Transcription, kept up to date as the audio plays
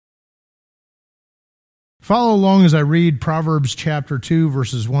Follow along as I read Proverbs chapter 2,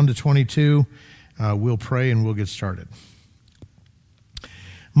 verses 1 to 22. We'll pray and we'll get started.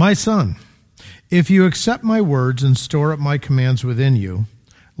 My son, if you accept my words and store up my commands within you,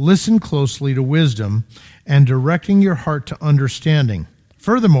 listen closely to wisdom and directing your heart to understanding.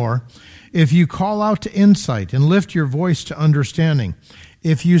 Furthermore, if you call out to insight and lift your voice to understanding,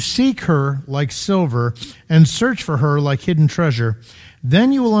 if you seek her like silver and search for her like hidden treasure,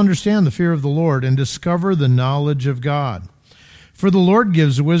 then you will understand the fear of the Lord and discover the knowledge of God. For the Lord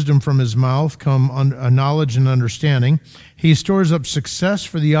gives wisdom from his mouth, come knowledge and understanding. He stores up success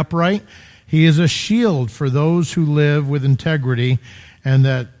for the upright. He is a shield for those who live with integrity,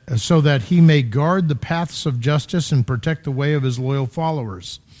 and so that he may guard the paths of justice and protect the way of his loyal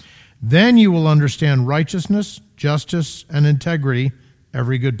followers. Then you will understand righteousness, justice, and integrity,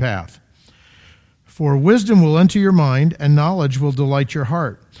 every good path. For wisdom will enter your mind, and knowledge will delight your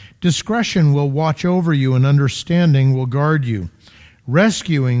heart. Discretion will watch over you, and understanding will guard you,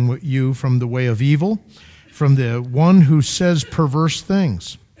 rescuing you from the way of evil, from the one who says perverse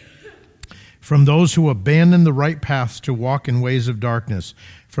things, from those who abandon the right paths to walk in ways of darkness,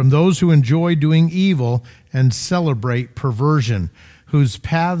 from those who enjoy doing evil and celebrate perversion, whose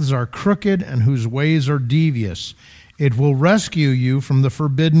paths are crooked and whose ways are devious. It will rescue you from the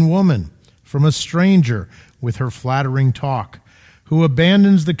forbidden woman, from a stranger with her flattering talk, who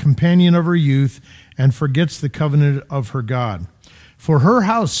abandons the companion of her youth and forgets the covenant of her God. For her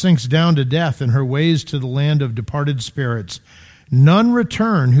house sinks down to death, and her ways to the land of departed spirits. None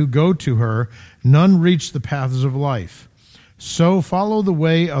return who go to her, none reach the paths of life. So follow the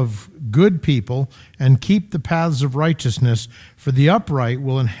way of good people and keep the paths of righteousness, for the upright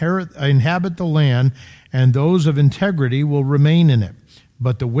will inhabit the land, and those of integrity will remain in it.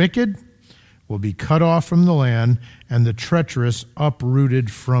 But the wicked will be cut off from the land, and the treacherous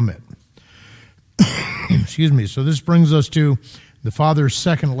uprooted from it. Excuse me. So this brings us to the Father's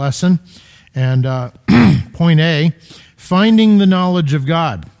second lesson, and point A, finding the knowledge of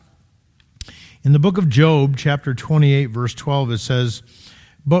God. In the book of Job, chapter 28, verse 12, it says,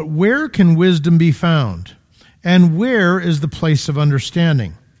 "But where can wisdom be found? And where is the place of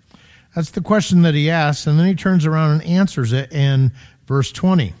understanding?" That's the question that he asks, and then he turns around and answers it in verse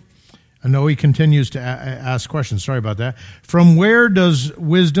 20. I know he continues to ask questions. Sorry about that. From where does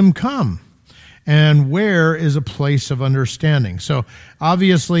wisdom come? And where is a place of understanding? So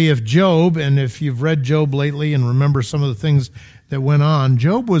obviously if Job, and if you've read Job lately and remember some of the things that went on,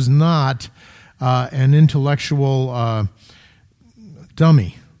 Job was not an intellectual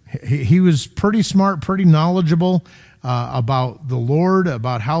dummy. He was pretty smart, pretty knowledgeable about the Lord,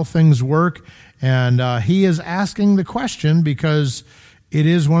 about how things work. And he is asking the question because it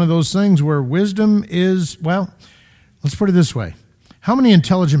is one of those things where wisdom is, well, let's put it this way. How many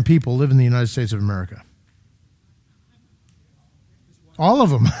intelligent people live in the United States of America? All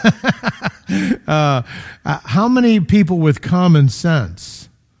of them. How many people with common sense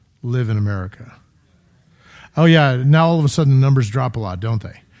live in America? Oh yeah, now all of a sudden the numbers drop a lot, don't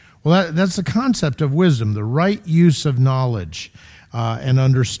they? Well, that's the concept of wisdom, the right use of knowledge and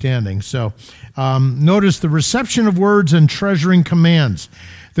understanding. So notice the reception of words and treasuring commands,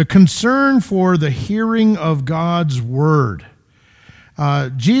 the concern for the hearing of God's word.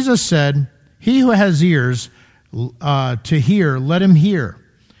 Jesus said, "He who has ears to hear, let him hear."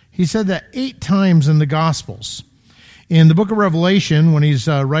 He said that 8 times in the Gospels. In the book of Revelation, when he's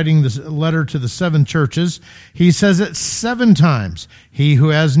writing this letter to the 7 churches, he says it 7 times. "He who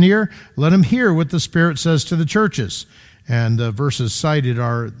has an ear, let him hear what the Spirit says to the churches." And the verses cited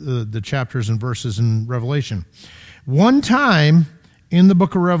are the chapters and verses in Revelation. 1 time in the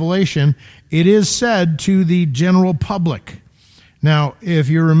book of Revelation, it is said to the general public. Now, if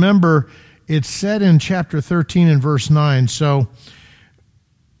you remember, it's said in chapter 13 and verse 9. So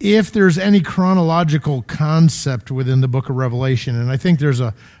if there's any chronological concept within the book of Revelation, and I think there's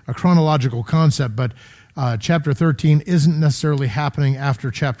a chronological concept, but chapter 13 isn't necessarily happening after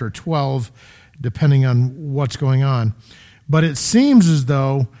chapter 12, depending on what's going on. But it seems as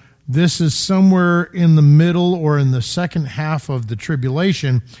though this is somewhere in the middle or in the second half of the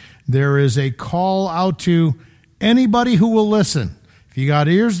tribulation. There is a call out to anybody who will listen. If you got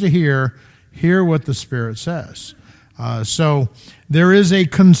ears to hear, hear what the Spirit says. So there is a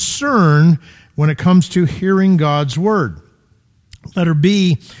concern when it comes to hearing God's word. Letter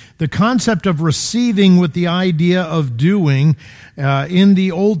B, the concept of receiving with the idea of doing. In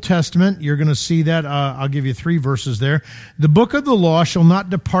the Old Testament, you're going to see that. I'll give you 3 verses there. The book of the law shall not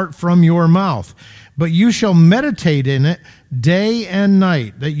depart from your mouth, but you shall meditate in it day and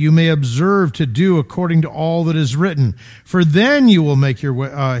night, that you may observe to do according to all that is written. For then you will make your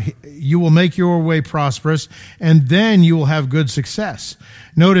way prosperous, and then you will have good success.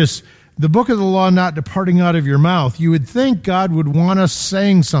 Notice, the book of the law not departing out of your mouth. You would think God would want us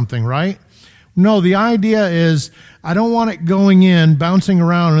saying something, right? No, the idea is, I don't want it going in, bouncing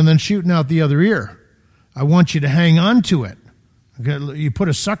around, and then shooting out the other ear. I want you to hang on to it. Okay, you put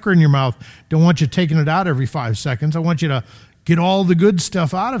a sucker in your mouth, don't want you taking it out every 5 seconds. I want you to get all the good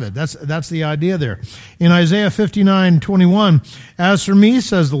stuff out of it. That's the idea there. In Isaiah 59:21, as for me,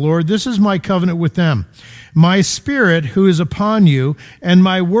 says the Lord, this is my covenant with them. My spirit who is upon you, and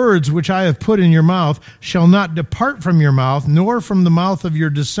my words which I have put in your mouth, shall not depart from your mouth, nor from the mouth of your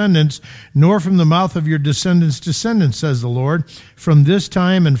descendants, nor from the mouth of your descendants' descendants, says the Lord, from this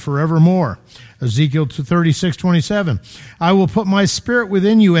time and forevermore. Ezekiel 36:27, I will put my spirit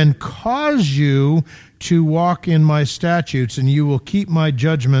within you and cause you to walk in my statutes, and you will keep my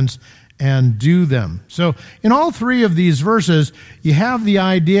judgments and do them. So in all 3 of these verses, you have the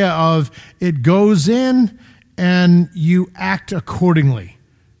idea of it goes in and you act accordingly.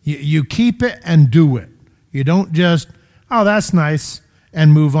 You keep it and do it. You don't just, oh, that's nice,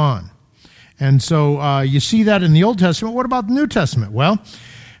 and move on. And so you see that in the Old Testament. What about the New Testament? Well,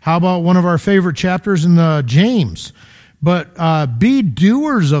 how about one of our favorite chapters in James? But be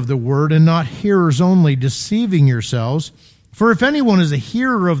doers of the word and not hearers only, deceiving yourselves. For if anyone is a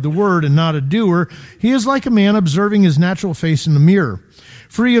hearer of the word and not a doer, he is like a man observing his natural face in the mirror.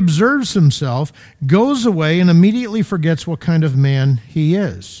 For he observes himself, goes away, and immediately forgets what kind of man he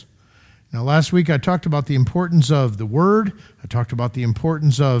is. Now, last week I talked about the importance of the word, I talked about the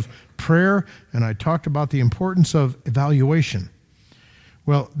importance of prayer, and I talked about the importance of evaluation.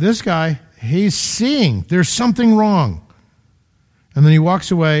 Well, this guy, he's seeing there's something wrong. And then he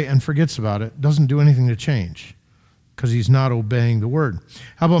walks away and forgets about it, doesn't do anything to change, because he's not obeying the word.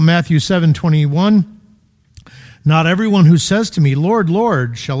 How about Matthew 7:21? Not everyone who says to me, Lord,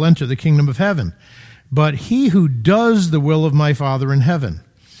 Lord, shall enter the kingdom of heaven, but he who does the will of my Father in heaven.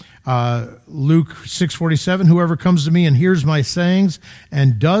 Luke 6:47, whoever comes to me and hears my sayings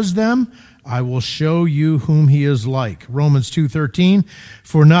and does them, I will show you whom he is like. Romans 2:13,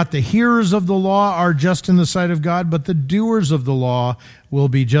 for not the hearers of the law are just in the sight of God, but the doers of the law will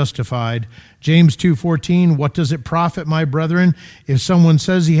be justified. James 2:14, what does it profit, my brethren, if someone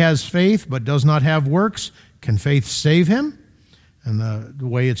says he has faith but does not have works? Can faith save him? And the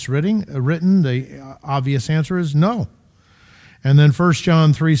way it's written, the obvious answer is no. And then 1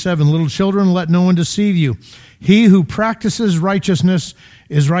 John 3:7, little children, let no one deceive you. He who practices righteousness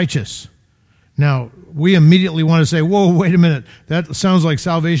is righteous. Now, we immediately want to say, whoa, wait a minute, that sounds like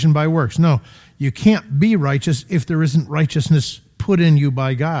salvation by works. No, you can't be righteous if there isn't righteousness put in you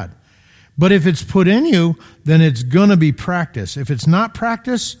by God. But if it's put in you, then it's going to be practice. If it's not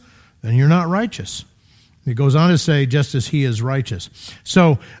practice, then you're not righteous. It goes on to say, just as he is righteous.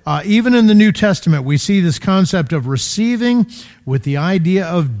 So even in the New Testament, we see this concept of receiving with the idea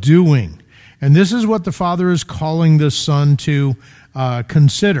of doing. And this is what the Father is calling the Son to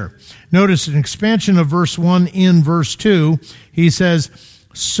consider. Notice an expansion of verse 1 in verse 2. He says,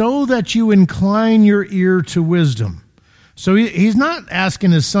 so that you incline your ear to wisdom. So he's not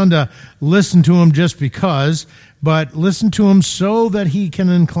asking his son to listen to him just because, but listen to him so that he can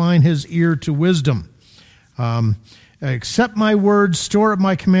incline his ear to wisdom. Accept my words, store up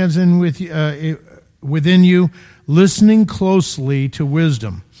my commands within you, listening closely to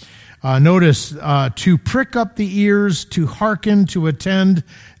wisdom. Notice, to prick up the ears, to hearken, to attend.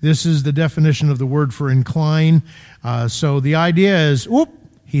 This is the definition of the word for incline. So the idea is,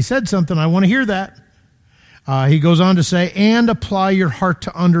 he said something, I want to hear that. He goes on to say, and apply your heart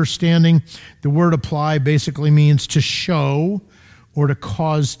to understanding. The word apply basically means to show or to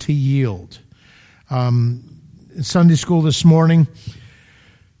cause to yield. In Sunday school this morning,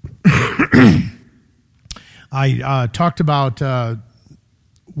 I talked about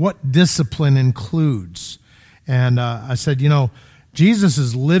what discipline includes. And I said, Jesus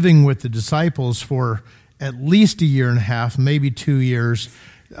is living with the disciples for at least a year and a half, maybe 2 years.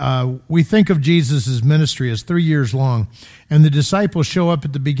 We think of Jesus' ministry as 3 years long. And the disciples show up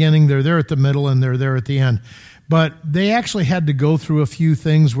at the beginning, they're there at the middle, and they're there at the end. But they actually had to go through a few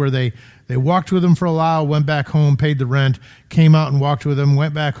things where they walked with him for a while, went back home, paid the rent, came out and walked with him,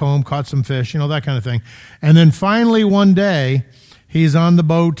 went back home, caught some fish, that kind of thing. And then finally one day, he's on the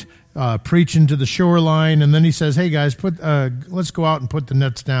boat, preaching to the shoreline, and then he says, hey guys, let's go out and put the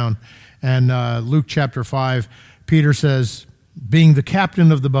nets down. And Luke chapter 5, Peter says, being the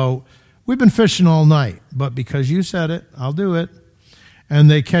captain of the boat, we've been fishing all night, but because you said it, I'll do it. And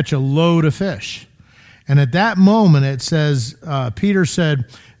they catch a load of fish. And at that moment, it says, Peter said,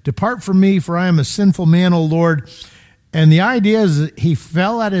 depart from me, for I am a sinful man, O Lord. And the idea is that he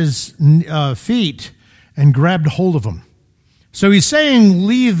fell at his feet and grabbed hold of him. So he's saying,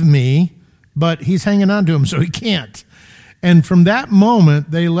 leave me, but he's hanging on to him, so he can't. And from that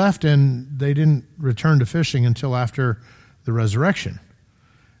moment, they left, and they didn't return to fishing until after the resurrection.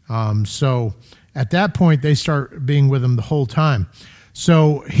 So at that point, they start being with him the whole time.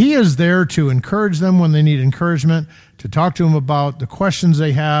 So he is there to encourage them when they need encouragement, to talk to them about the questions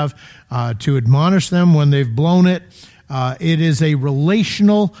they have, to admonish them when they've blown it. It is a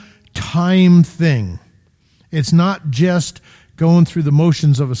relational time thing. It's not just going through the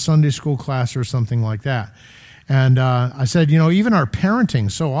motions of a Sunday school class or something like that. And I said, even our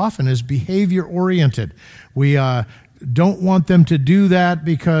parenting so often is behavior-oriented. We don't want them to do that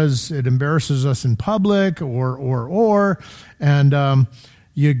because it embarrasses us in public and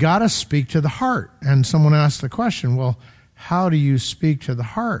you got to speak to the heart. And someone asked the question, well, how do you speak to the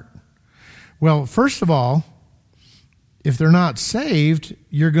heart? Well, first of all, if they're not saved,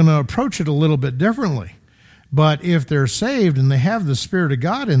 you're going to approach it a little bit differently. But if they're saved and they have the Spirit of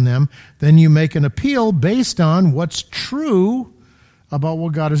God in them, then you make an appeal based on what's true about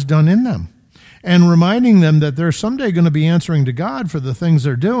what God has done in them. And reminding them that they're someday going to be answering to God for the things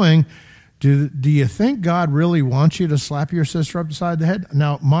they're doing. Do you think God really wants you to slap your sister upside the head?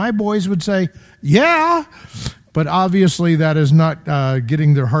 Now, my boys would say, yeah, but obviously that is not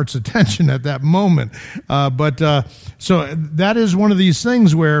getting their heart's attention at that moment. So that is one of these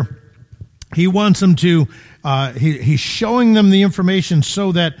things where he wants them to, he's showing them the information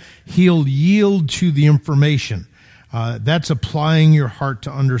so that he'll yield to the information. That's applying your heart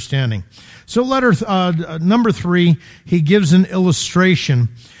to understanding. So number 3, he gives an illustration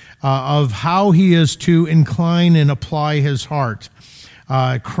of how he is to incline and apply his heart.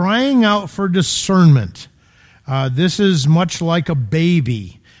 Crying out for discernment. This is much like a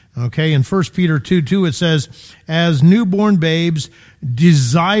baby. Okay, in 1 Peter 2:2 it says, as newborn babes,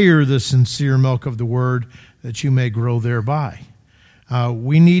 desire the sincere milk of the word that you may grow thereby.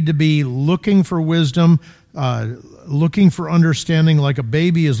 We need to be looking for wisdom, looking for understanding like a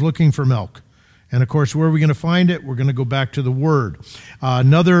baby is looking for milk. And of course, where are we going to find it? We're going to go back to the Word.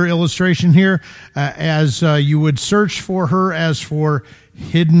 Another illustration here, as you would search for her as for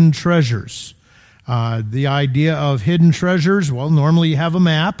hidden treasures. The idea of hidden treasures, well, normally you have a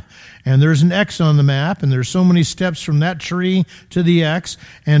map, and there's an X on the map, and there's so many steps from that tree to the X,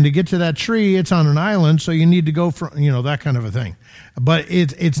 and to get to that tree, it's on an island, so you need to go from, that kind of a thing. But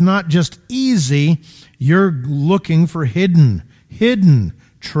it's not just easy. You're looking for hidden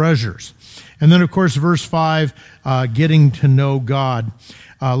treasures. And then, of course, verse 5, getting to know God.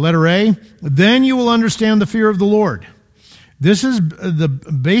 Letter A, then you will understand the fear of the Lord. This is the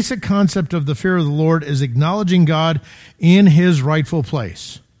basic concept of the fear of the Lord, is acknowledging God in his rightful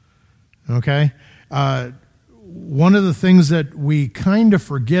place. Okay? One of the things that we kind of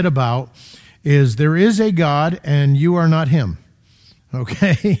forget about is there is a God and you are not him.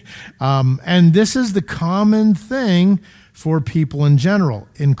 Okay? And this is the common thing for people in general,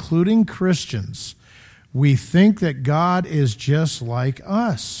 including Christians. We think that God is just like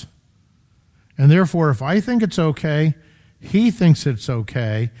us. And therefore, if I think it's okay, he thinks it's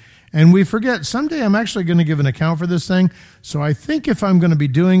okay. And we forget, someday I'm actually going to give an account for this thing. So I think if I'm going to be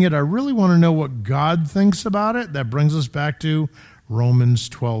doing it, I really want to know what God thinks about it. That brings us back to Romans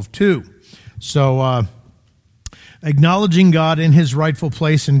 12:2. So, acknowledging God in his rightful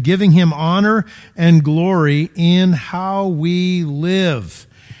place and giving him honor and glory in how we live.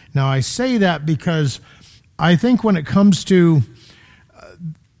 Now, I say that because I think when it comes to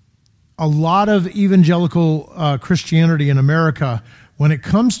a lot of evangelical Christianity in America, when it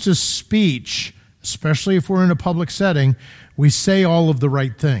comes to speech, especially if we're in a public setting, we say all of the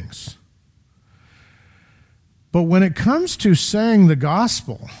right things. But when it comes to saying the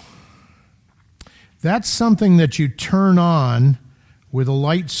gospel, that's something that you turn on with a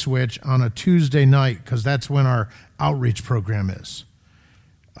light switch on a Tuesday night, because that's when our outreach program is.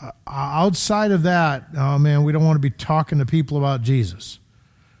 Outside of that, oh man, we don't want to be talking to people about Jesus.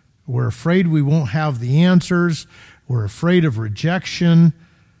 We're afraid we won't have the answers. We're afraid of rejection.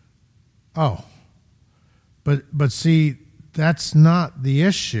 Oh, but see, that's not the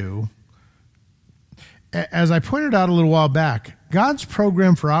issue. As I pointed out a little while back, God's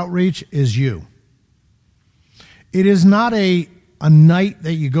program for outreach is you. It is not a a night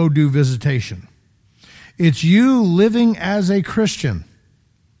that you go do visitation. It's you living as a Christian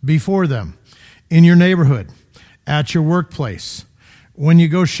before them, in your neighborhood, at your workplace, when you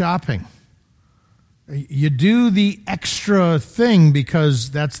go shopping. You do the extra thing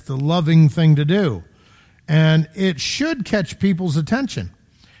because that's the loving thing to do. And it should catch people's attention.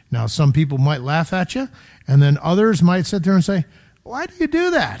 Now, some people might laugh at you, and then others might sit there and say, why do you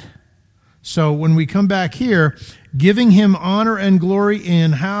do that? So when we come back here, giving him honor and glory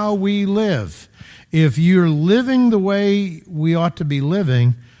in how we live. If you're living the way we ought to be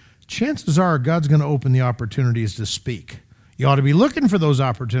living, chances are God's going to open the opportunities to speak. You ought to be looking for those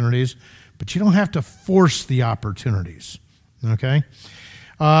opportunities, but you don't have to force the opportunities. Okay?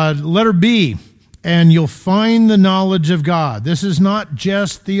 Letter B, and you'll find the knowledge of God. This is not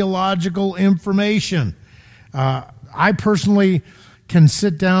just theological information. I personally can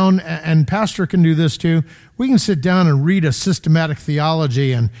sit down, and Pastor can do this too. We can sit down and read a systematic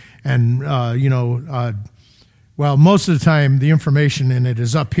theology well, most of the time the information in it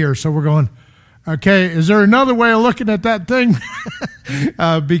is up here. So we're going, okay, is there another way of looking at that thing?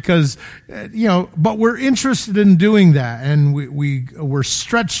 But we're interested in doing that, and we're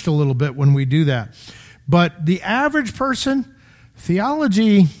stretched a little bit when we do that. But the average person,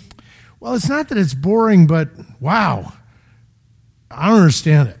 theology, well, it's not that it's boring, but wow, I don't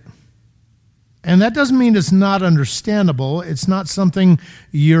understand it. And that doesn't mean it's not understandable. It's not something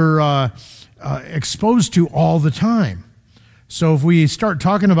you're exposed to all the time. So if we start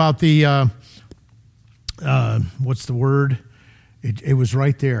talking about the, what's the word? It was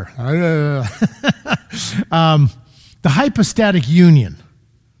right there. The hypostatic union.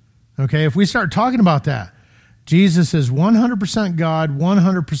 Okay, if we start talking about that, Jesus is 100% God,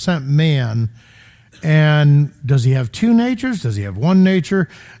 100% man. And does he have two natures? Does he have one nature?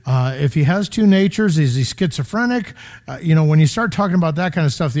 If he has two natures, is he schizophrenic? When you start talking about that kind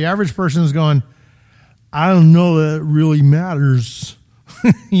of stuff, the average person is going, I don't know that it really matters.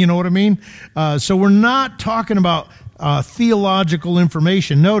 You know what I mean? So we're not talking about theological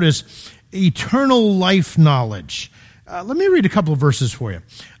information. Notice, eternal life knowledge. Let me read a couple of verses for you.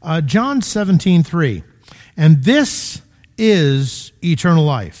 John 17:3. And this is eternal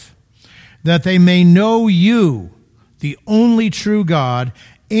life, that they may know you, the only true God,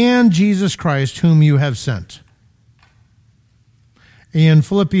 and Jesus Christ, whom you have sent. In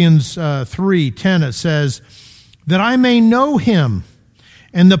Philippians 3:10, it says, that I may know him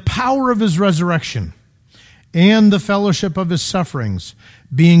and the power of his resurrection and the fellowship of his sufferings,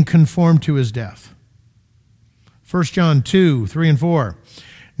 being conformed to his death. 1 John 2:3-4.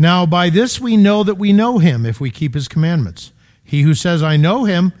 Now by this we know that we know him, if we keep his commandments. He who says, I know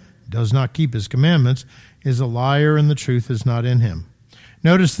him, does not keep his commandments, is a liar, and the truth is not in him.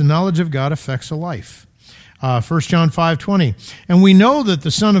 Notice the knowledge of God affects a life. 1 John 5:20. And we know that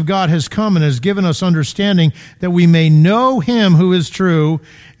the Son of God has come and has given us understanding, that we may know him who is true,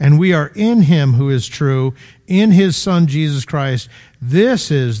 and we are in him who is true, in his Son Jesus Christ.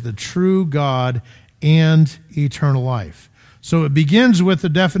 This is the true God and eternal life. So it begins with the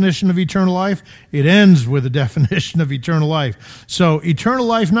definition of eternal life. It ends with the definition of eternal life. So eternal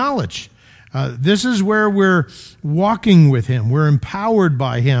life knowledge. This is where we're walking with him. We're empowered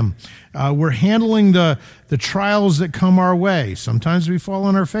by him. We're handling the trials that come our way. Sometimes we fall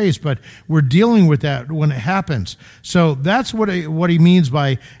on our face, but we're dealing with that when it happens. So that's what he means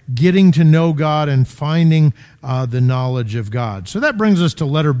by getting to know God and finding the knowledge of God. So that brings us to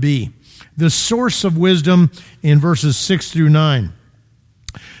letter B, the source of wisdom in verses 6-9.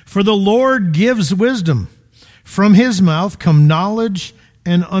 For the Lord gives wisdom. From his mouth come knowledge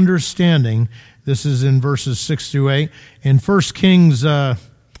and understanding. This is in verses 6-8. In 1 Kings, I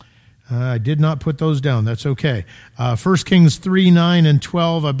did not put those down. That's okay. 1 Kings 3:9 and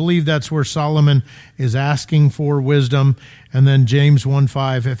 12, I believe that's where Solomon is asking for wisdom. And then James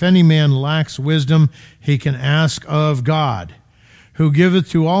 1:5, if any man lacks wisdom, he can ask of God, who giveth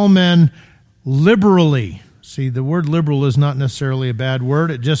to all men liberally. See, the word liberal is not necessarily a bad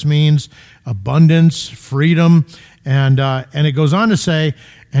word. It just means abundance, freedom. And it goes on to say,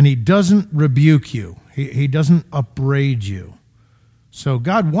 and he doesn't rebuke you. He doesn't upbraid you. So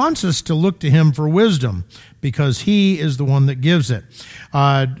God wants us to look to him for wisdom because he is the one that gives it.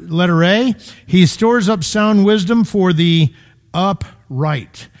 Letter A, he stores up sound wisdom for the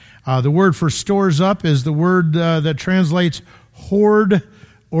upright. The word for stores up is the word that translates hoard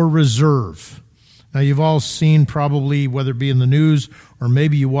or reserve. Now, you've all seen probably, whether it be in the news or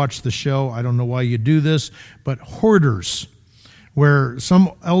maybe you watch the show, I don't know why you do this, but hoarders. where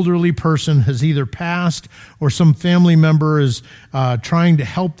some elderly person has either passed or some family member is trying to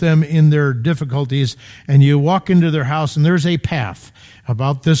help them in their difficulties, and you walk into their house and there's a path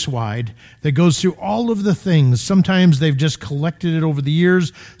about this wide that goes through all of the things. Sometimes they've just collected it over the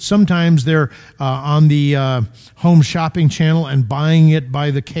years. Sometimes they're on the home shopping channel and buying it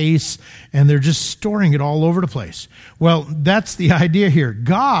by the case, and they're just storing it all over the place. Well, that's the idea here.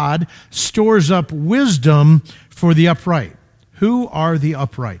 God stores up wisdom for the upright. Who are the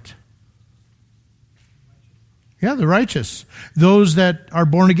upright? Yeah, the righteous. Those that are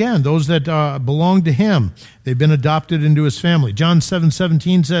born again, those that belong to him. They've been adopted into his family. John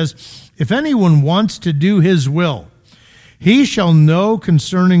 7:17 says, if anyone wants to do his will, he shall know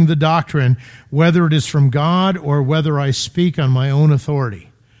concerning the doctrine, whether it is from God or whether I speak on my own authority.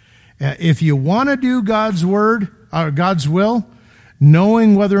 If you want to do God's word, God's will,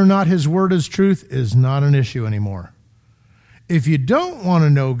 knowing whether or not his word is truth is not an issue anymore. If you don't want to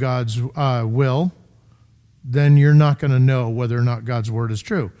know God's will, then you're not going to know whether or not God's word is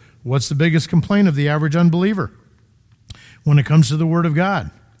true. What's the biggest complaint of the average unbeliever when it comes to the word of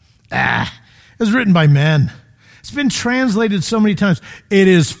God? It's written by men. It's been translated so many times. It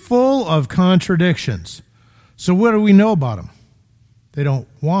is full of contradictions. So what do we know about them? They don't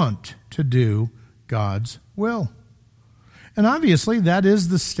want to do God's will. And obviously that is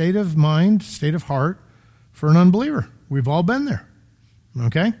the state of mind, state of heart for an unbeliever. We've all been there.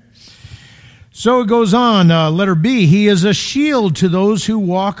 Okay? So it goes on, letter B, he is a shield to those who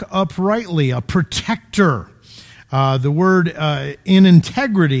walk uprightly, a protector. The word in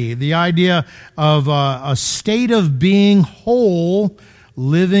integrity, the idea of a state of being whole,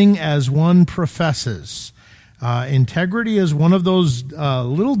 living as one professes. Integrity is one of those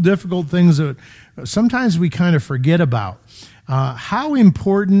little difficult things that sometimes we kind of forget about. How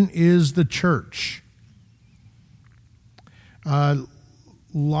important is the church? Not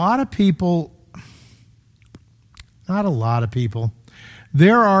a lot of people.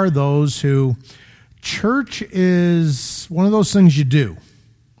 There are those who, church is one of those things you do.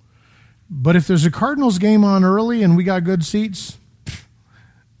 But if there's a Cardinals game on early and we got good seats,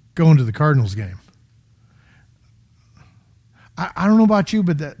 going to the Cardinals game. I don't know about you,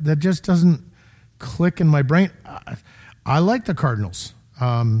 but that just doesn't click in my brain. I like the Cardinals.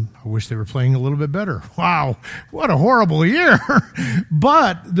 I wish they were playing a little bit better. Wow, what a horrible year.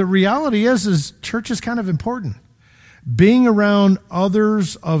 But the reality is church is kind of important. Being around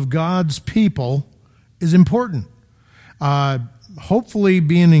others of God's people is important. Hopefully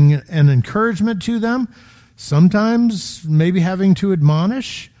being an encouragement to them, sometimes maybe having to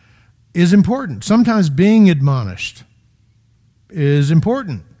admonish is important. Sometimes being admonished is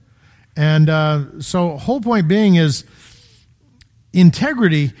important. And so whole point being is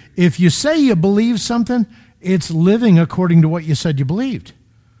integrity. If you say you believe something, it's living according to what you said you believed.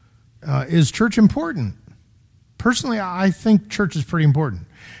 Is church important? Personally, I think church is pretty important.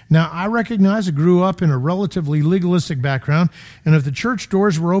 Now, I recognize I grew up in a relatively legalistic background, and if the church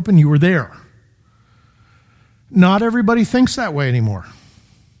doors were open, you were there. Not everybody thinks that way anymore.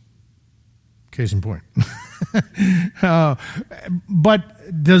 Case in point. But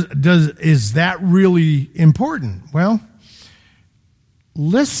is that really important? Well,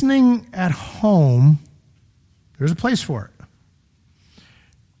 listening at home, there's a place for it.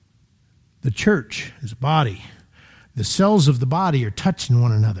 The church is a body. The cells of the body are touching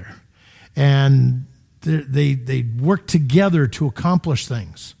one another. And they work together to accomplish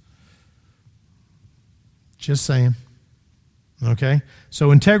things. Just saying. Okay?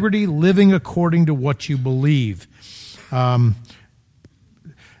 So integrity, living according to what you believe. The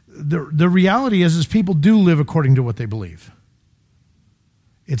reality is people do live according to what they believe.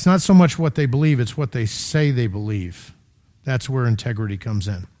 It's not so much what they believe, it's what they say they believe. That's where integrity comes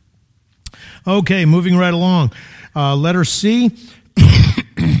in. Okay, moving right along. Letter C,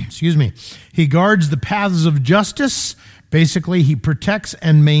 excuse me. He guards the paths of justice. Basically, he protects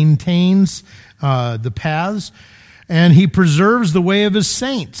and maintains the paths. And he preserves the way of his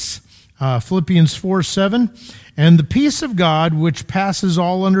saints. Philippians 4:7. And the peace of God, which passes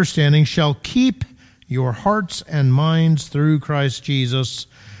all understanding, shall keep your hearts and minds through Christ Jesus.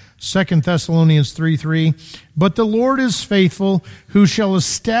 2 Thessalonians 3:3, but the Lord is faithful, who shall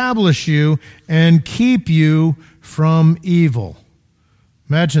establish you and keep you from evil.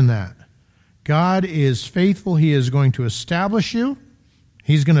 Imagine that. God is faithful. He is going to establish you.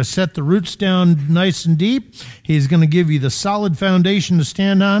 He's going to set the roots down nice and deep. He's going to give you the solid foundation to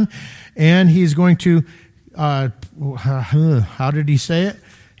stand on. And he's going to, how did he say it?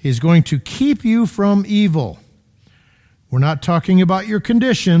 He's going to keep you from evil. We're not talking about your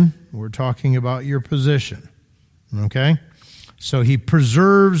condition. We're talking about your position. Okay? So he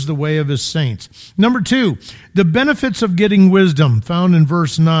preserves the way of his saints. Number 2, the benefits of getting wisdom, found in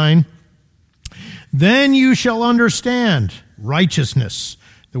verse 9. Then you shall understand righteousness.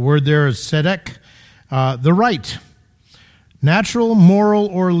 The word there is tzedek, the right. Natural, moral,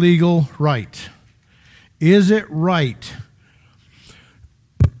 or legal right. Is it right?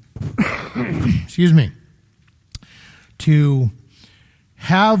 Excuse me. To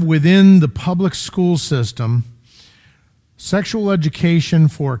have within the public school system sexual education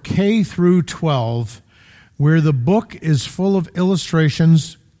for K through 12, where the book is full of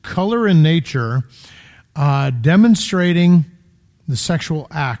illustrations, color in nature, demonstrating the sexual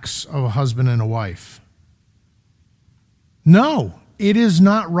acts of a husband and a wife. No, it is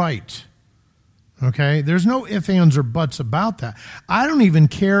not right. Okay? There's no ifs, ands, or buts about that. I don't even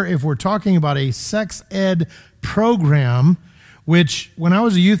care if we're talking about a sex ed program, which when I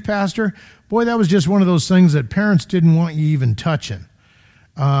was a youth pastor, boy, that was just one of those things that parents didn't want you even touching,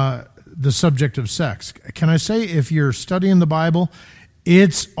 the subject of sex. Can I say, if you're studying the Bible,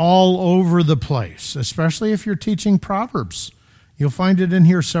 it's all over the place, especially if you're teaching Proverbs. You'll find it in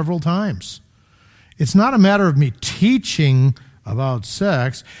here several times. It's not a matter of me teaching about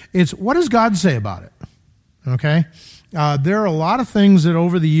sex. It's what does God say about it? Okay? There are a lot of things that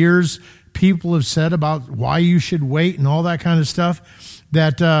over the years people have said about why you should wait and all that kind of stuff,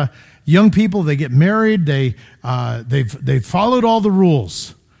 that young people, they get married, they've followed all the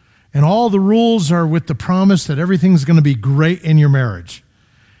rules, and all the rules are with the promise that everything's going to be great in your marriage.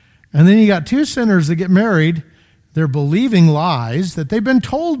 And then you got two sinners that get married, they're believing lies that they've been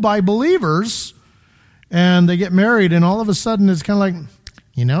told by believers, and they get married, and all of a sudden it's kind of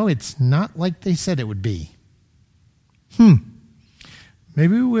like, it's not like they said it would be.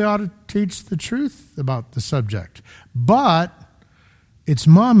 Maybe we ought to teach the truth about the subject. But it's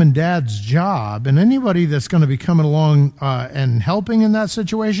mom and dad's job, and anybody that's going to be coming along and helping in that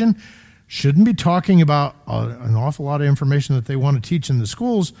situation shouldn't be talking about an awful lot of information that they want to teach in the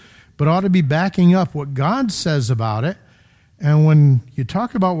schools, but ought to be backing up what God says about it. And when you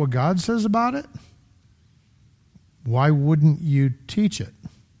talk about what God says about it, why wouldn't you teach it?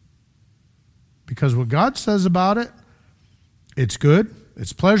 Because what God says about it, it's good,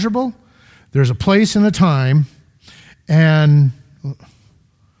 it's pleasurable, there's a place and a time, and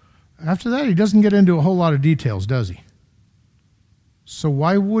after that, he doesn't get into a whole lot of details, does he? So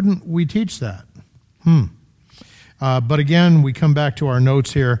why wouldn't we teach that? But again, we come back to our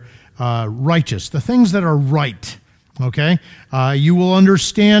notes here. Righteous, the things that are right, okay? You will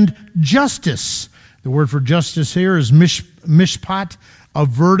understand justice. The word for justice here is mishpat, a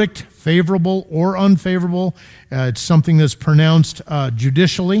verdict, favorable or unfavorable. It's something that's pronounced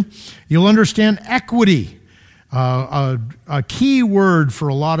judicially. You'll understand equity, a key word for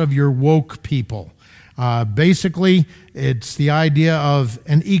a lot of your woke people. Basically, it's the idea of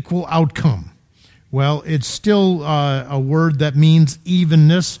an equal outcome. Well, it's still a word that means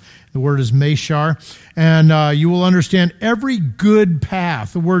evenness. The word is meshar. And you will understand every good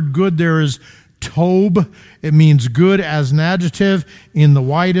path. The word good there is tob. It means good as an adjective in the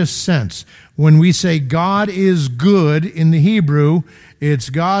widest sense. When we say God is good in the Hebrew, it's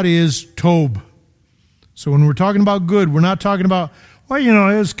God is tob. So when we're talking about good, we're not talking about, well,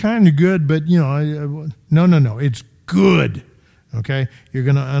 it was kind of good, but, no. It's good, okay? You're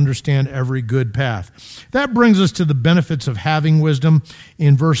going to understand every good path. That brings us to the benefits of having wisdom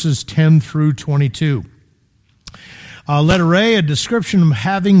in verses 10 through 22. Letter A, a description of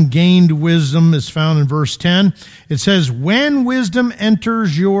having gained wisdom is found in verse 10. It says, when wisdom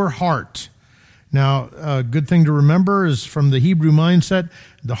enters your heart. Now, a good thing to remember is from the Hebrew mindset,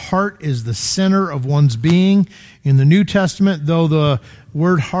 the heart is the center of one's being. In the New Testament, though the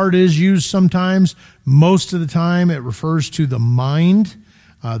word heart is used sometimes, most of the time it refers to the mind,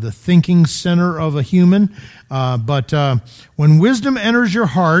 the thinking center of a human. But when wisdom enters your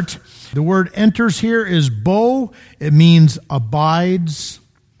heart, the word enters here is bo. It means abides,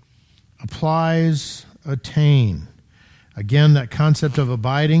 applies, attain. Again, that concept of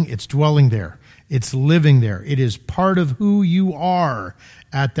abiding, it's dwelling there. It's living there. It is part of who you are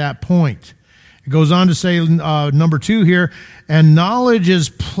at that point. It goes on to say, number 2 here, and knowledge is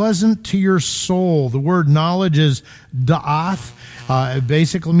pleasant to your soul. The word knowledge is da'ath. It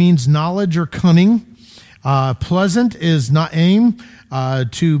basically means knowledge or cunning. Pleasant is na'im,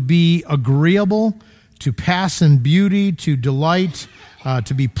 to be agreeable, to pass in beauty, to delight,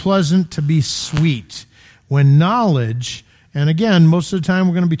 to be pleasant, to be sweet. When knowledge, and again, most of the time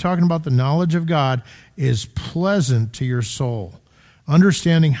we're going to be talking about the knowledge of God, is pleasant to your soul.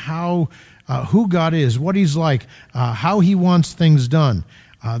 Understanding how who God is, what he's like, how he wants things done.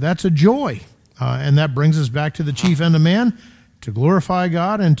 That's a joy. And that brings us back to the chief end of man, to glorify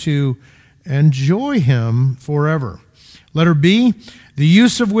God and to enjoy Him forever. Letter B, the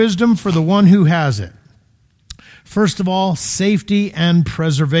use of wisdom for the one who has it. First of all, safety and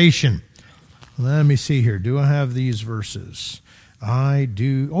preservation. Let me see here. Do I have these verses? I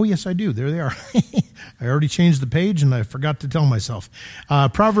do. Oh, yes, I do. There they are. I already changed the page, and I forgot to tell myself.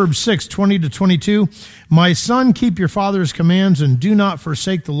 Proverbs 6:20-22. My son, keep your father's commands, and do not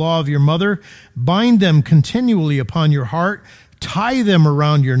forsake the law of your mother. Bind them continually upon your heart. Tie them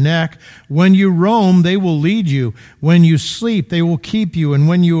around your neck. When you roam, they will lead you. When you sleep, they will keep you. And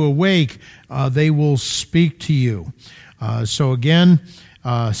when you awake, they will speak to you. So again,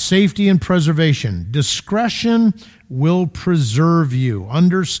 safety and preservation. Discretion will preserve you.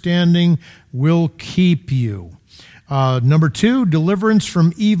 Understanding will keep you. Number 2, deliverance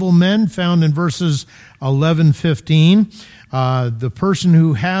from evil men, found in verses 11-15. The person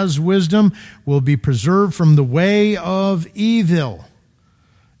who has wisdom will be preserved from the way of evil.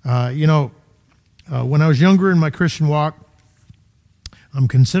 When I was younger in my Christian walk, I'm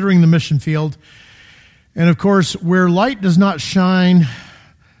considering the mission field. And of course, where light does not shine,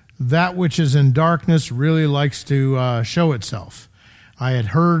 that which is in darkness really likes to show itself. I had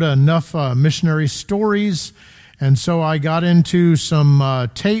heard enough missionary stories, and so I got into some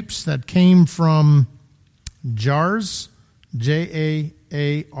tapes that came from JARS, J-A-A-R-S,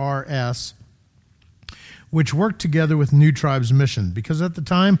 which worked together with New Tribes Mission, because at the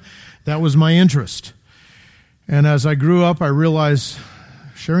time, that was my interest. And as I grew up, I realized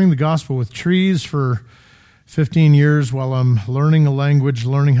sharing the gospel with trees for 15 years while I'm learning a language,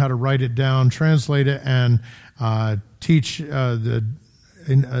 learning how to write it down, translate it, and teach the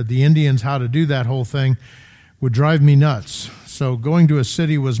Indians how to do that whole thing would drive me nuts. So going to a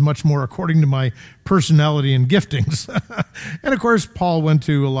city was much more according to my personality and giftings. And of course, Paul went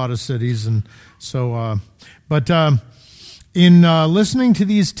to a lot of cities. And so, in listening to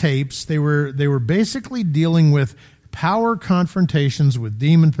these tapes, they were basically dealing with power confrontations with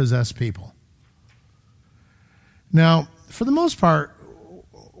demon-possessed people. Now, for the most part,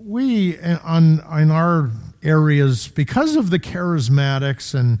 we in our areas, because of the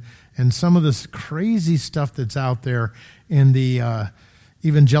charismatics and some of this crazy stuff that's out there in the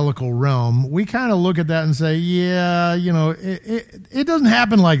evangelical realm, we kind of look at that and say, yeah, it doesn't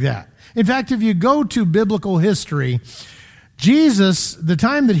happen like that. In fact, if you go to biblical history, Jesus, the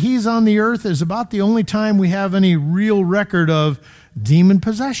time that he's on the earth is about the only time we have any real record of demon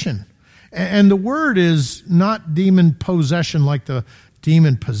possession. And the word is not demon possession like the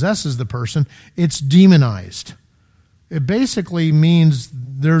demon possesses the person. It's demonized. It basically means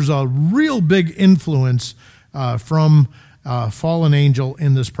there's a real big influence from a fallen angel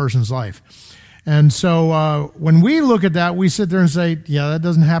in this person's life. And so when we look at that, we sit there and say, yeah, that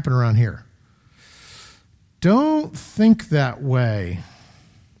doesn't happen around here. Don't think that way.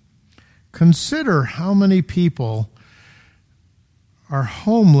 Consider how many people are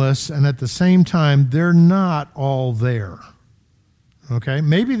homeless, and at the same time, they're not all there. Okay?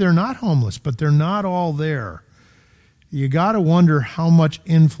 Maybe they're not homeless, but they're not all there. You got to wonder how much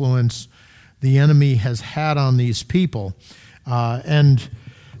influence the enemy has had on these people. And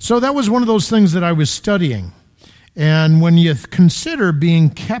so that was one of those things that I was studying. And when you consider being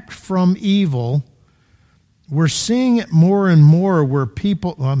kept from evil, we're seeing it more and more where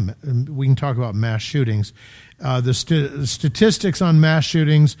people, we can talk about mass shootings. The statistics on mass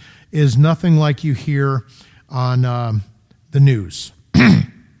shootings is nothing like you hear on the news.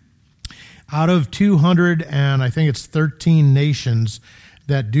 Out of 200 and I think it's 13 nations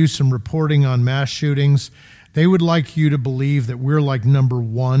that do some reporting on mass shootings, they would like you to believe that we're like number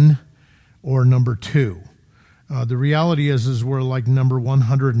 1 or number 2. The reality is we're like number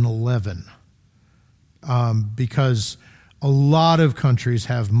 111. Because a lot of countries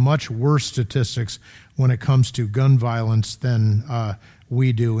have much worse statistics when it comes to gun violence than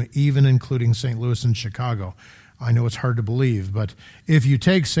we do, even including St. Louis and Chicago. I know it's hard to believe, but if you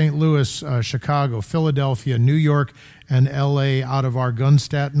take St. Louis, Chicago, Philadelphia, New York, and L.A. out of our gun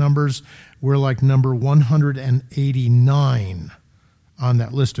stat numbers, we're like number 189 on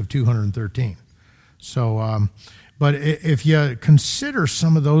that list of 213. So, but if you consider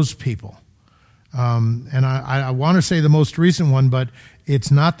some of those people, and I want to say the most recent one, but it's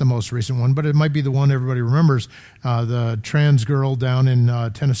not the most recent one, but it might be the one everybody remembers, the trans girl down in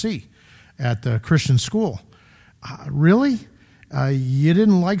Tennessee at the Christian school. Really? You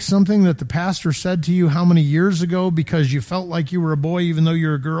didn't like something that the pastor said to you how many years ago because you felt like you were a boy even though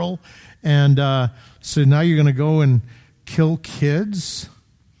you're a girl, and so now you're going to go and kill kids?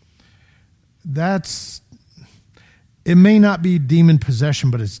 It may not be demon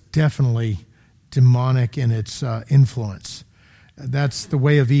possession, but it's definitely demonic in its influence. That's the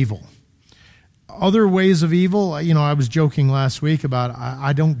way of evil. Other ways of evil, I was joking last week about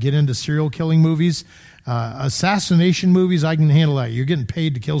I don't get into serial killing movies. Assassination movies, I can handle that. You're getting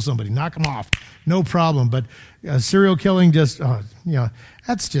paid to kill somebody. Knock them off. No problem. But serial killing,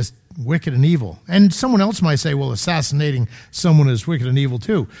 that's just wicked and evil. And someone else might say, well, assassinating someone is wicked and evil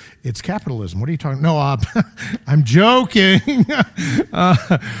too. It's capitalism. What are you talking? No, I'm joking.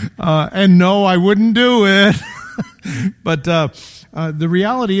 And no, I wouldn't do it. But the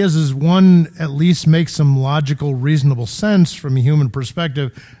reality is one at least makes some logical, reasonable sense from a human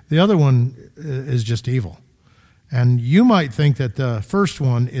perspective. The other one is just evil. And you might think that the first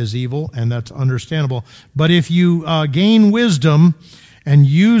one is evil, and that's understandable. But if you gain wisdom and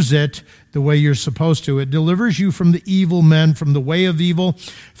use it the way you're supposed to, it delivers you from the evil men, from the way of evil,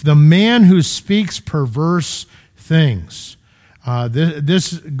 the man who speaks perverse things.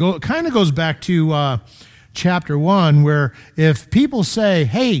 This kind of goes back to chapter 1, where if people say,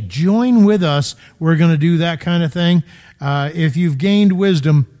 hey, join with us, we're going to do that kind of thing. If you've gained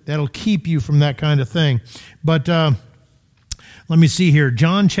wisdom, that'll keep you from that kind of thing. But let me see here.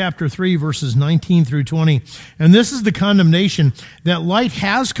 John chapter 3, verses 19 through 20. And this is the condemnation, that light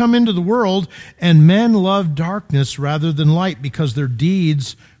has come into the world, and men love darkness rather than light, because their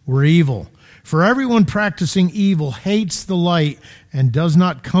deeds were evil. For everyone practicing evil hates the light and does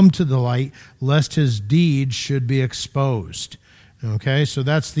not come to the light, lest his deeds should be exposed. Okay, so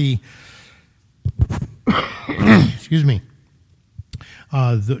that's the excuse me.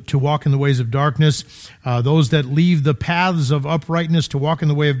 To walk in the ways of darkness, those that leave the paths of uprightness to walk in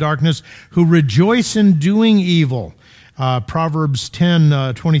the way of darkness, who rejoice in doing evil. Proverbs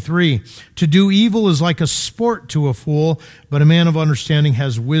 10:23. To do evil is like a sport to a fool, but a man of understanding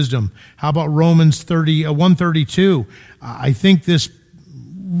has wisdom. How about Romans 1:32? I think this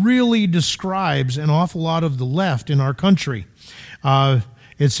really describes an awful lot of the left in our country.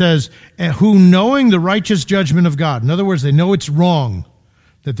 It says, who knowing the righteous judgment of God, in other words, they know it's wrong,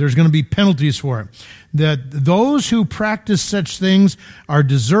 that there's going to be penalties for it, that those who practice such things are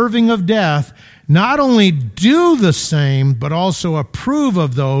deserving of death, not only do the same, but also approve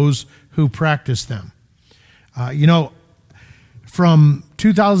of those who practice them. From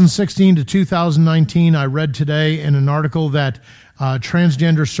 2016 to 2019, I read today in an article that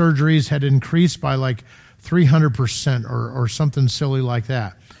transgender surgeries had increased by like 300% or something silly like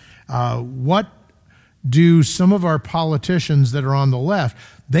that. What do some of our politicians that are on the left,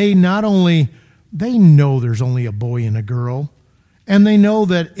 they know there's only a boy and a girl, and they know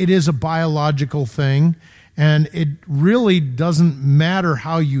that it is a biological thing, and it really doesn't matter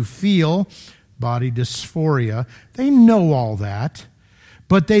how you feel, body dysphoria. They know all that,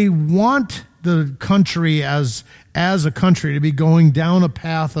 but they want the country as a country to be going down a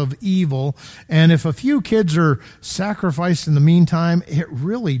path of evil, and if a few kids are sacrificed in the meantime, it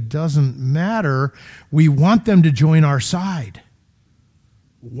really doesn't matter. We want them to join our side.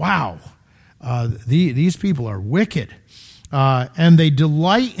 Wow. These people are wicked, and they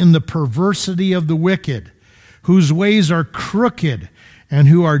delight in the perversity of the wicked, whose ways are crooked and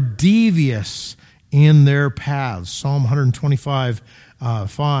who are devious in their paths. Psalm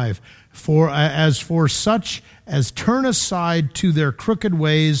 125:5. For such as turn aside to their crooked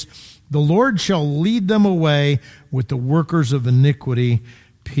ways, the Lord shall lead them away with the workers of iniquity.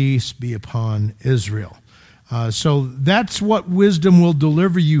 Peace be upon Israel. So that's what wisdom will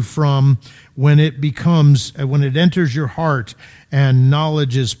deliver you from when it enters your heart and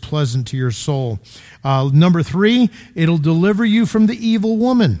knowledge is pleasant to your soul. Number 3, it'll deliver you from the evil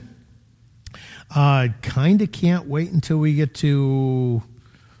woman. Kind of can't wait until we get to,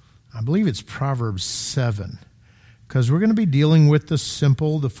 I believe it's Proverbs 7, because we're going to be dealing with the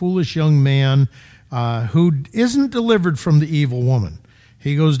foolish young man who isn't delivered from the evil woman.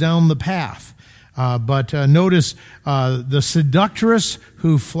 He goes down the path. But notice the seductress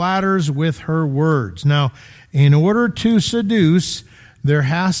who flatters with her words. Now, in order to seduce, there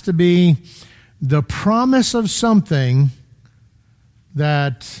has to be the promise of something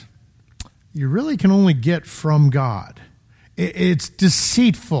that you really can only get from God. It's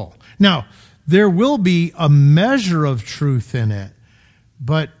deceitful. Now, there will be a measure of truth in it,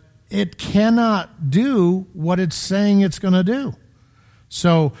 but it cannot do what it's saying it's going to do.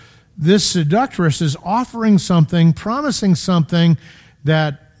 So this seductress is offering something, promising something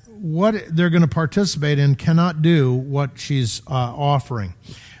that what they're going to participate in cannot do what she's offering.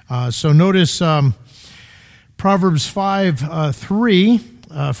 So notice Proverbs 5:3.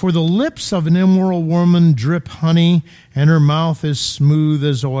 For the lips of an immoral woman drip honey, and her mouth is smooth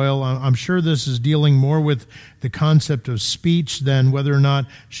as oil. I'm sure this is dealing more with the concept of speech than whether or not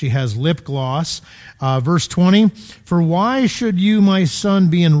she has lip gloss. Verse 20, for why should you, my son,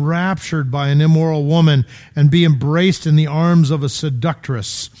 be enraptured by an immoral woman and be embraced in the arms of a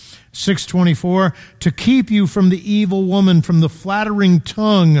seductress? 6:24, to keep you from the evil woman, from the flattering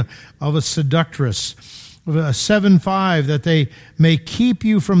tongue of a seductress. 7:5, that they may keep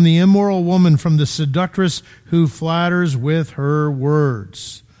you from the immoral woman, from the seductress who flatters with her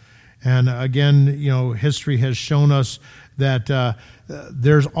words. And again, history has shown us that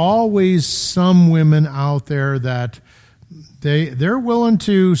there's always some women out there that they're willing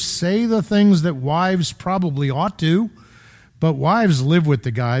to say the things that wives probably ought to, but wives live with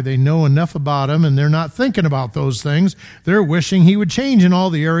the guy. They know enough about him, and they're not thinking about those things. They're wishing he would change in all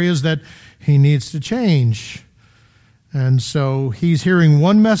the areas that he needs to change. And so he's hearing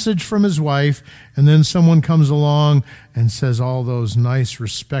one message from his wife, and then someone comes along and says all those nice,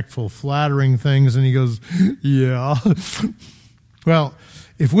 respectful, flattering things, and he goes, yeah. Well,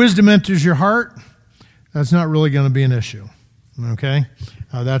 if wisdom enters your heart, that's not really going to be an issue. Okay?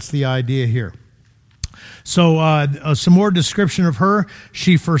 That's the idea here. So some more description of her.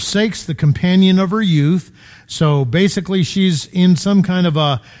 She forsakes the companion of her youth. So basically she's in some kind of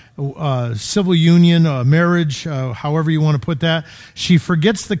a civil union, a marriage, however you want to put that. She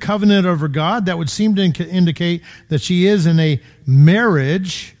forgets the covenant of her God. That would seem to indicate that she is in a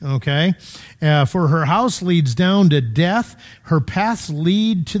marriage, okay? For her house leads down to death. Her paths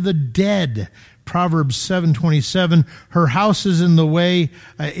lead to the dead. Proverbs 7:27, her house is the way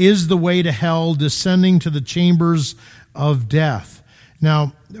to hell, descending to the chambers of death.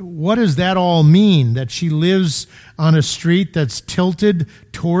 Now, what does that all mean? That she lives on a street that's tilted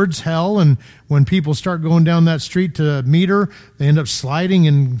towards hell, and when people start going down that street to meet her, they end up sliding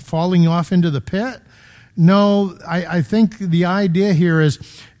and falling off into the pit? No, I think the idea here is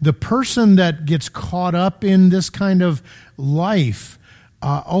the person that gets caught up in this kind of life,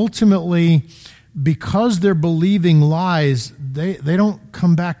 ultimately, because they're believing lies, they don't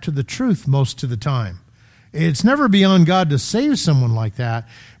come back to the truth most of the time. It's never beyond God to save someone like that,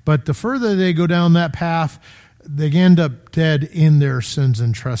 but the further they go down that path, they end up dead in their sins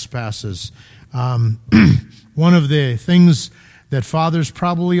and trespasses. One of the things that fathers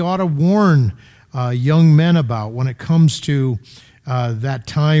probably ought to warn young men about when it comes to that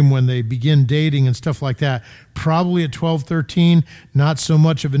time when they begin dating and stuff like that, probably at 12, 13, not so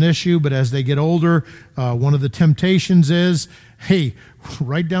much of an issue, but as they get older, one of the temptations is, hey,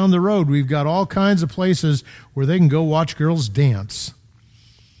 right down the road, we've got all kinds of places where they can go watch girls dance,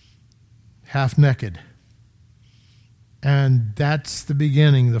 half naked. And that's the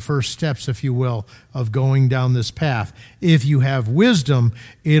beginning, the first steps, if you will, of going down this path. If you have wisdom,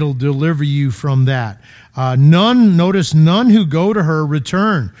 it'll deliver you from that. None who go to her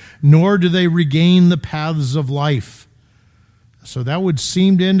return, nor do they regain the paths of life. So that would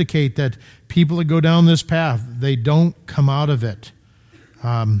seem to indicate that people that go down this path, they don't come out of it.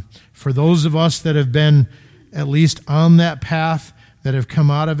 For those of us that have been at least on that path, that have come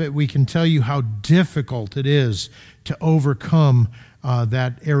out of it, we can tell you how difficult it is to overcome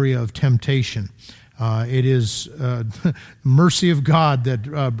that area of temptation. It is mercy of God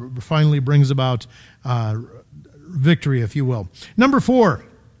that finally brings about victory, if you will. Number 4,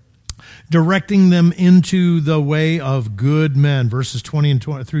 directing them into the way of good men, verses 20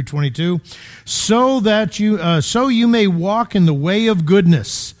 through 22, so you may walk in the way of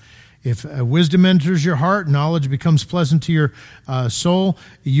goodness. If wisdom enters your heart, knowledge becomes pleasant to your soul,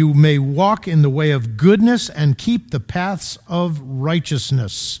 you may walk in the way of goodness and keep the paths of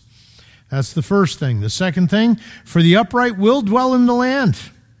righteousness. That's the first thing. The second thing, for the upright will dwell in the land,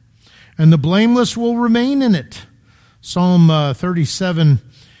 and the blameless will remain in it. Psalm 37,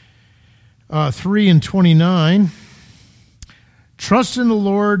 3 and 29. Trust in the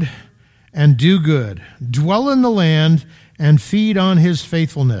Lord and do good. Dwell in the land and feed on his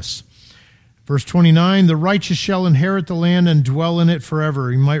faithfulness. Verse 29, the righteous shall inherit the land and dwell in it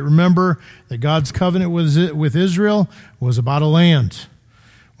forever. You might remember that God's covenant with Israel was about a land.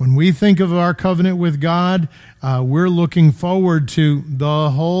 When we think of our covenant with God, we're looking forward to the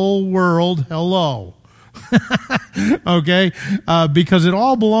whole world. Hello. Okay? Because it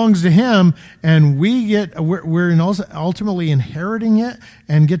all belongs to him, and we're ultimately inheriting it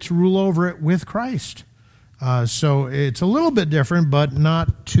and get to rule over it with Christ. So it's a little bit different, but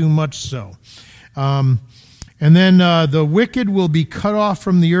not too much so. And then the wicked will be cut off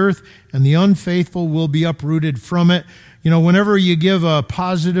from the earth, and the unfaithful will be uprooted from it. whenever you give a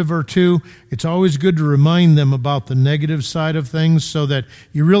positive or two, it's always good to remind them about the negative side of things so that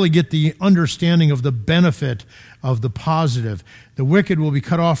you really get the understanding of the benefit of the positive. The wicked will be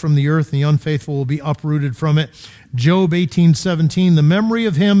cut off from the earth, and the unfaithful will be uprooted from it. Job 18:17, the memory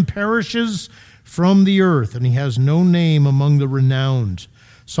of him perishes from the earth, and he has no name among the renowned.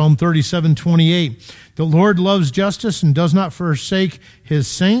 Psalm 37:28, the Lord loves justice and does not forsake his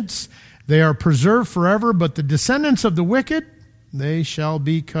saints. They are preserved forever, but the descendants of the wicked, they shall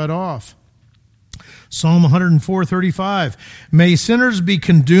be cut off. Psalm 104:35, may sinners be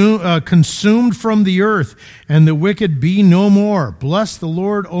consumed from the earth, and the wicked be no more. Bless the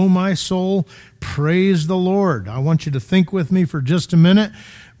Lord, O my soul. Praise the Lord. I want you to think with me for just a minute.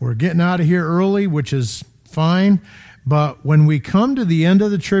 We're getting out of here early, which is fine. But when we come to the end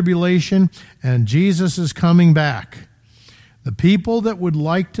of the tribulation and Jesus is coming back, the people that would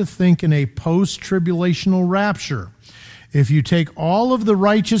like to think in a post-tribulational rapture, if you take all of the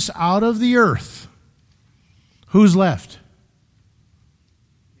righteous out of the earth, who's left?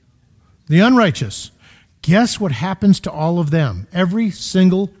 The unrighteous. Guess what happens to all of them? Every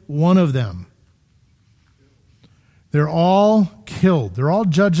single one of them. They're all killed. They're all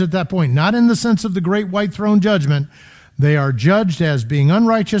judged at that point. Not in the sense of the great white throne judgment. They are judged as being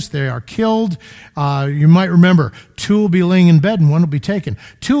unrighteous. They are killed. You might remember, 2 will be laying in bed and 1 will be taken.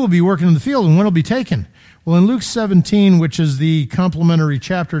 2 will be working in the field and 1 will be taken. Well, in Luke 17, which is the complementary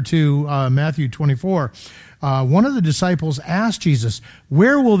chapter to Matthew 24, one of the disciples asked Jesus,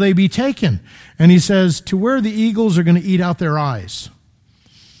 where will they be taken? And he says, to where the eagles are going to eat out their eyes.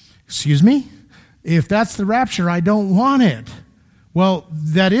 Excuse me? If that's the rapture, I don't want it. Well,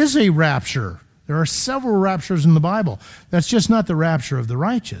 that is a rapture. There are several raptures in the Bible. That's just not the rapture of the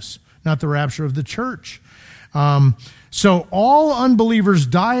righteous, not the rapture of the church. So all unbelievers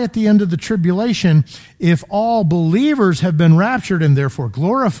die at the end of the tribulation. If all believers have been raptured and therefore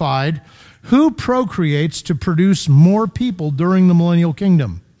glorified, who procreates to produce more people during the millennial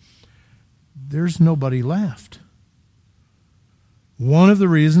kingdom? There's nobody left. One of the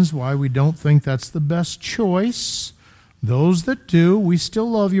reasons why we don't think that's the best choice, those that do, we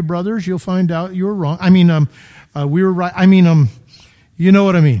still love you, brothers. You'll find out you were wrong. We were right. You know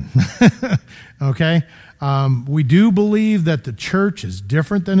what I mean. Okay? We do believe that the church is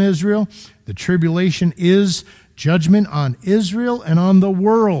different than Israel. The tribulation is judgment on Israel and on the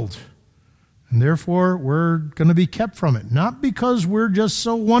world. And therefore, we're going to be kept from it. Not because we're just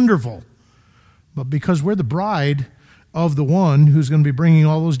so wonderful, but because we're the bride of the one who's going to be bringing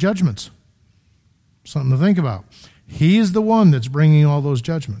all those judgments. Something to think about. He is the one that's bringing all those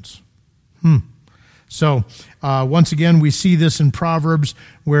judgments. So, once again, we see this in Proverbs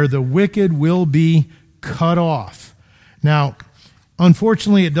where the wicked will be cut off. Now,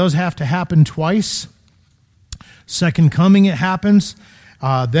 unfortunately, it does have to happen twice. Second coming, it happens.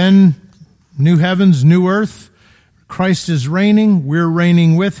 Then, new heavens, new earth. Christ is reigning. We're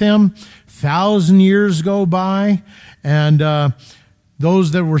reigning with him. 1,000 years go by, and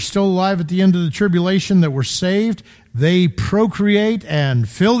those that were still alive at the end of the tribulation that were saved, they procreate and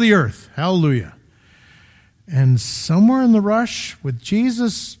fill the earth. Hallelujah. And somewhere in the rush with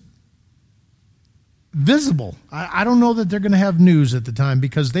Jesus visible, I don't know that they're going to have news at the time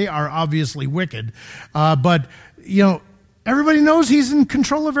because they are obviously wicked. But, everybody knows he's in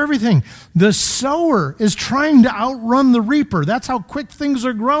control of everything. The sower is trying to outrun the reaper. That's how quick things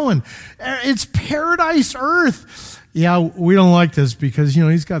are growing. It's paradise earth. Yeah, we don't like this because,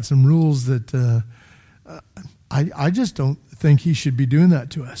 he's got some rules that I just don't think he should be doing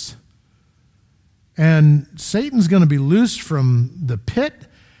that to us. And Satan's going to be loosed from the pit.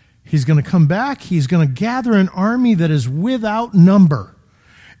 He's going to come back. He's going to gather an army that is without number.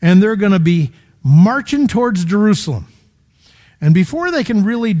 And they're going to be marching towards Jerusalem. And before they can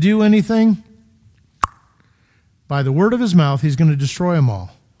really do anything, by the word of his mouth, he's going to destroy them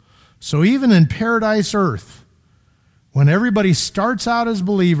all. So even in paradise earth, when everybody starts out as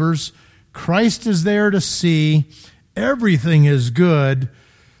believers, Christ is there to see, everything is good,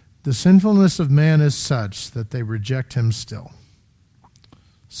 the sinfulness of man is such that they reject him still.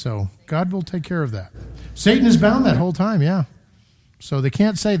 So God will take care of that. Satan is bound that whole time, yeah. So they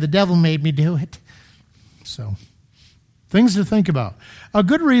can't say, the devil made me do it. So, things to think about. A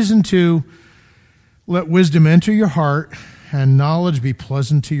good reason to let wisdom enter your heart and knowledge be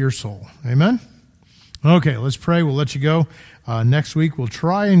pleasant to your soul. Amen? Okay, let's pray. We'll let you go. Next week, we'll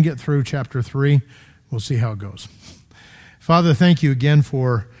try and get through chapter 3. We'll see how it goes. Father, thank you again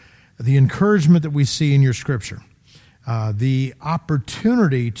for the encouragement that we see in your scripture. The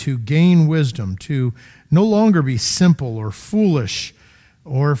opportunity to gain wisdom, to no longer be simple or foolish,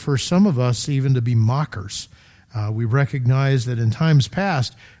 or for some of us even to be mockers. We recognize that in times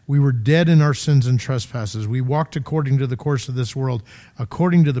past, we were dead in our sins and trespasses. We walked according to the course of this world,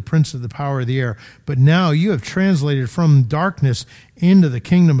 according to the prince of the power of the air. But now you have translated from darkness into the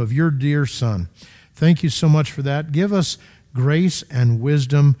kingdom of your dear Son. Thank you so much for that. Give us grace and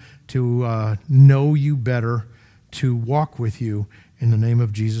wisdom to know you better, to walk with you in the name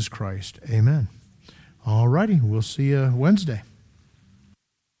of Jesus Christ. Amen. All righty. We'll see you Wednesday.